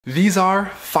These are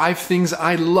 5 things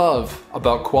I love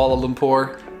about Kuala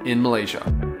Lumpur in Malaysia.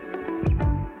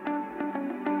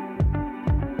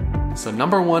 So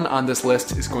number 1 on this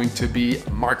list is going to be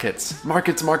markets.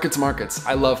 Markets.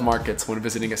 I love markets when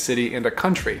visiting a city and a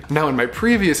country. Now in my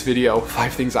previous video,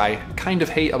 5 things I kind of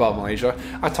hate about Malaysia,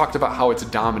 I talked about how it's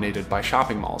dominated by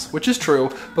shopping malls, which is true,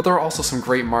 but there are also some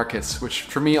great markets, which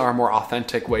for me are a more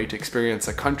authentic way to experience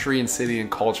a country and city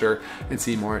and culture and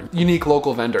see more unique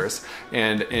local vendors.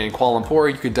 And in Kuala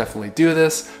Lumpur, you can definitely do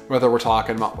this, whether we're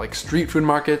talking about like street food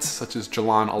markets, such as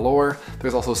Jalan Alor.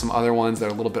 There's also some other ones that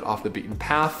are a little bit off the beaten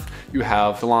path. You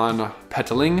have Jalan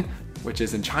Petaling, which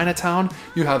is in Chinatown.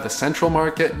 You have the Central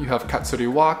Market, you have Katsuri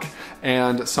Walk,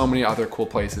 and so many other cool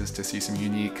places to see some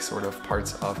unique sort of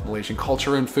parts of Malaysian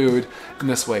culture and food. In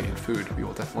this way, in food, we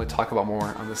will definitely talk about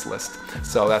more on this list.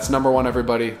 So that's number 1,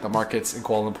 everybody, the markets in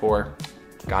Kuala Lumpur.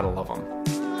 Gotta love them.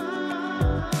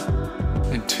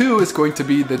 And 2 is going to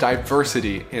be the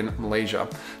diversity in Malaysia.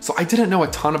 So I didn't know a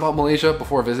ton about Malaysia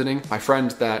before visiting. My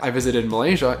friend that I visited in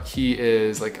Malaysia, he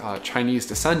is like a Chinese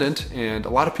descendant, and a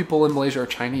lot of people in Malaysia are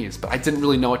Chinese, but I didn't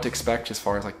really know what to expect as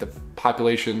far as like the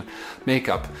population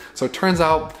makeup. So it turns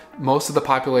out most of the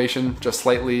population, just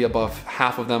slightly above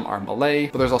half of them, are Malay,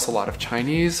 but there's also a lot of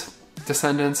Chinese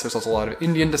descendants. There's also a lot of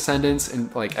Indian descendants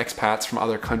and like expats from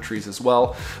other countries as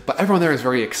well. But everyone there is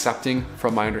very accepting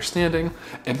from my understanding.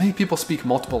 And many people speak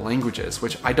multiple languages,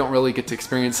 which I don't really get to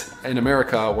experience in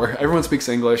America, where everyone speaks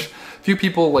English. Few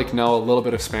people like know a little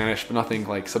bit of Spanish, but nothing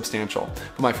like substantial.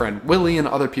 But my friend Willie and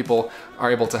other people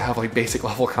are able to have like basic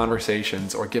level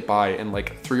conversations or get by in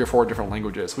like 3 or 4 different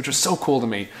languages, which is so cool to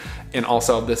me. And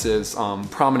also this is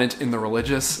prominent in the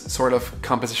religious sort of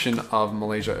composition of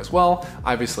Malaysia as well.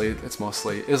 Obviously, it's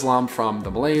mostly Islam from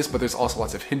the Malays, but there's also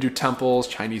lots of Hindu temples,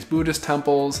 Chinese Buddhist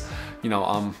temples, you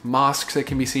know, mosques that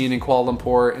can be seen in Kuala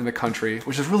Lumpur in the country,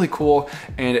 which is really cool,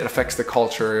 and it affects the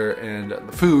culture and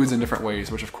the foods in different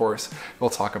ways, which of course we'll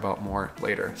talk about more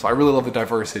later. So I really love the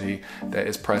diversity that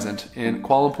is present in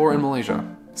Kuala Lumpur and Malaysia.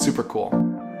 Super cool.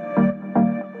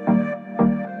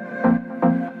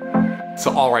 So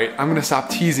all right, I'm gonna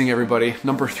stop teasing everybody.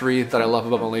 Number 3 that I love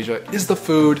about Malaysia is the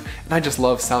food, and I just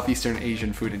love Southeastern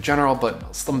Asian food in general,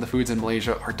 but some of the foods in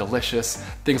Malaysia are delicious.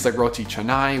 Things like roti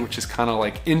canai, which is kind of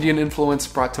like Indian influence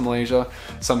brought to Malaysia.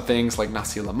 Some things like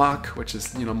nasi lemak, which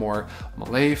is, you know, more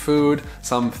Malay food.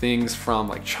 Some things from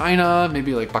like China,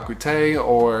 maybe like bak kut teh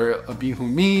or a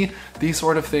bihun mee. These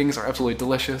sort of things are absolutely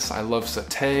delicious. I love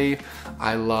satay.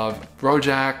 I love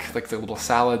rojak, like the little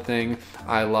salad thing.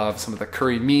 I love some of the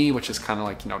curry mee, which is kind of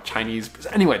like, you know, Chinese.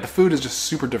 Anyway, the food is just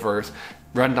super diverse.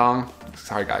 Rendang,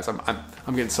 sorry guys, I'm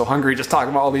getting so hungry just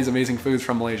talking about all these amazing foods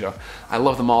from Malaysia. I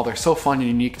love them all. They're so fun and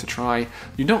unique to try.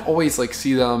 You don't always like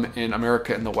see them in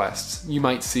America and the West. You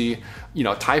might see, you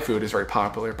know, Thai food is very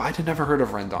popular, but I'd never heard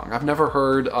of rendang. I've never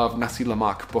heard of nasi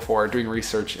lemak before doing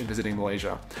research and visiting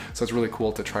Malaysia. So it's really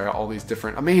cool to try out all these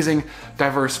different amazing,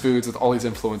 diverse foods with all these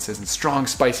influences and strong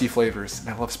spicy flavors.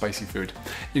 And I love spicy food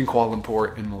in Kuala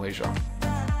Lumpur in Malaysia.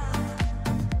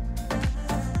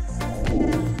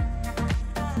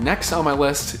 Next on my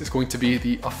list is going to be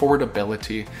the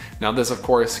affordability. Now this of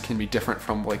course can be different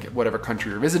from like whatever country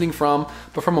you're visiting from,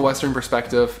 but from a Western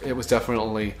perspective, it was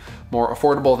definitely more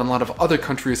affordable than a lot of other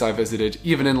countries I visited,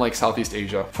 even in like Southeast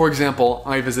Asia. For example,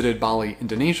 I visited Bali,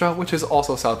 Indonesia, which is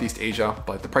also Southeast Asia,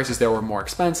 but the prices there were more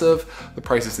expensive. The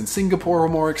prices in Singapore were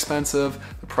more expensive.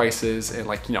 The prices in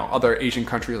like, you know, other Asian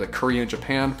countries like Korea and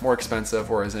Japan, more expensive.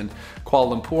 Whereas in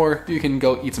Kuala Lumpur, you can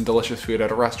go eat some delicious food at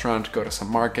a restaurant, go to some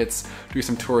markets, do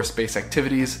some tourist-based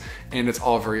activities, and it's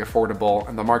all very affordable.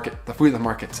 And the food in the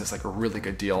markets is like a really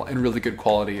good deal and really good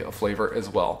quality of flavor as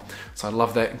well. So I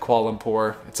love that in Kuala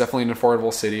Lumpur. It's definitely an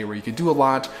affordable city where you can do a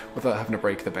lot without having to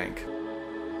break the bank.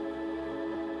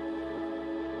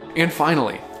 And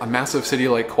finally, a massive city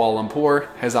like Kuala Lumpur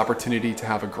has opportunity to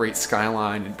have a great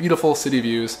skyline and beautiful city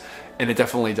views, and it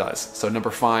definitely does. So number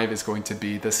 5 is going to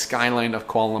be the skyline of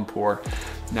Kuala Lumpur.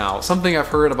 Now, something I've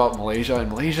heard about Malaysia and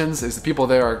Malaysians is the people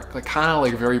there are like kind of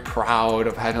like very proud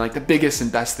of having like the biggest and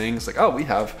best things. Like, oh, we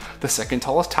have the 2nd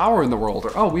tallest tower in the world,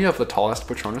 or oh, we have the tallest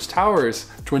Petronas Towers,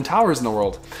 Twin Towers in the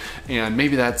world. And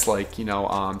maybe that's like, you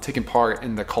know, taking part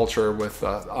in the culture with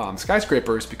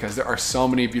skyscrapers, because there are so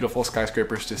many beautiful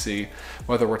skyscrapers to see,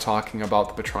 whether we're talking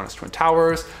about the Petronas Twin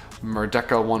Towers,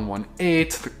 Merdeka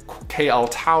 118, the KL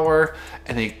Tower,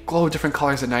 and they glow different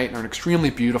colors at night and are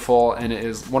extremely beautiful, and it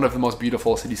is one of the most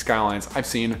beautiful city skylines I've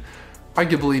seen.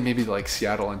 Arguably, maybe like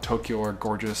Seattle and Tokyo are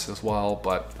gorgeous as well,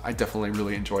 but I definitely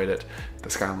really enjoyed it, the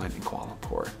skyline in Kuala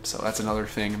Lumpur. So that's another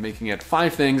thing, making it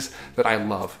 5 things that I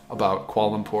love about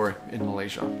Kuala Lumpur in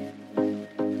Malaysia.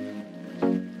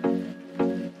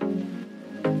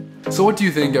 So what do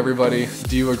you think, everybody?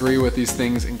 Do you agree with these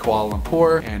things in Kuala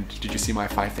Lumpur? And did you see my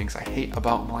 5 things I hate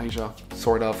about Malaysia?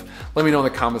 Sort of. Let me know in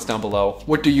the comments down below.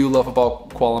 What do you love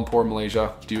about Kuala Lumpur,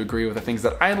 Malaysia? Do you agree with the things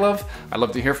that I love? I'd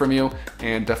love to hear from you,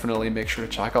 and definitely make sure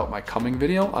to check out my coming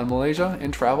video on Malaysia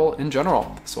and travel in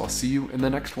general. So I'll see you in the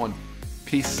next one.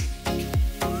 Peace.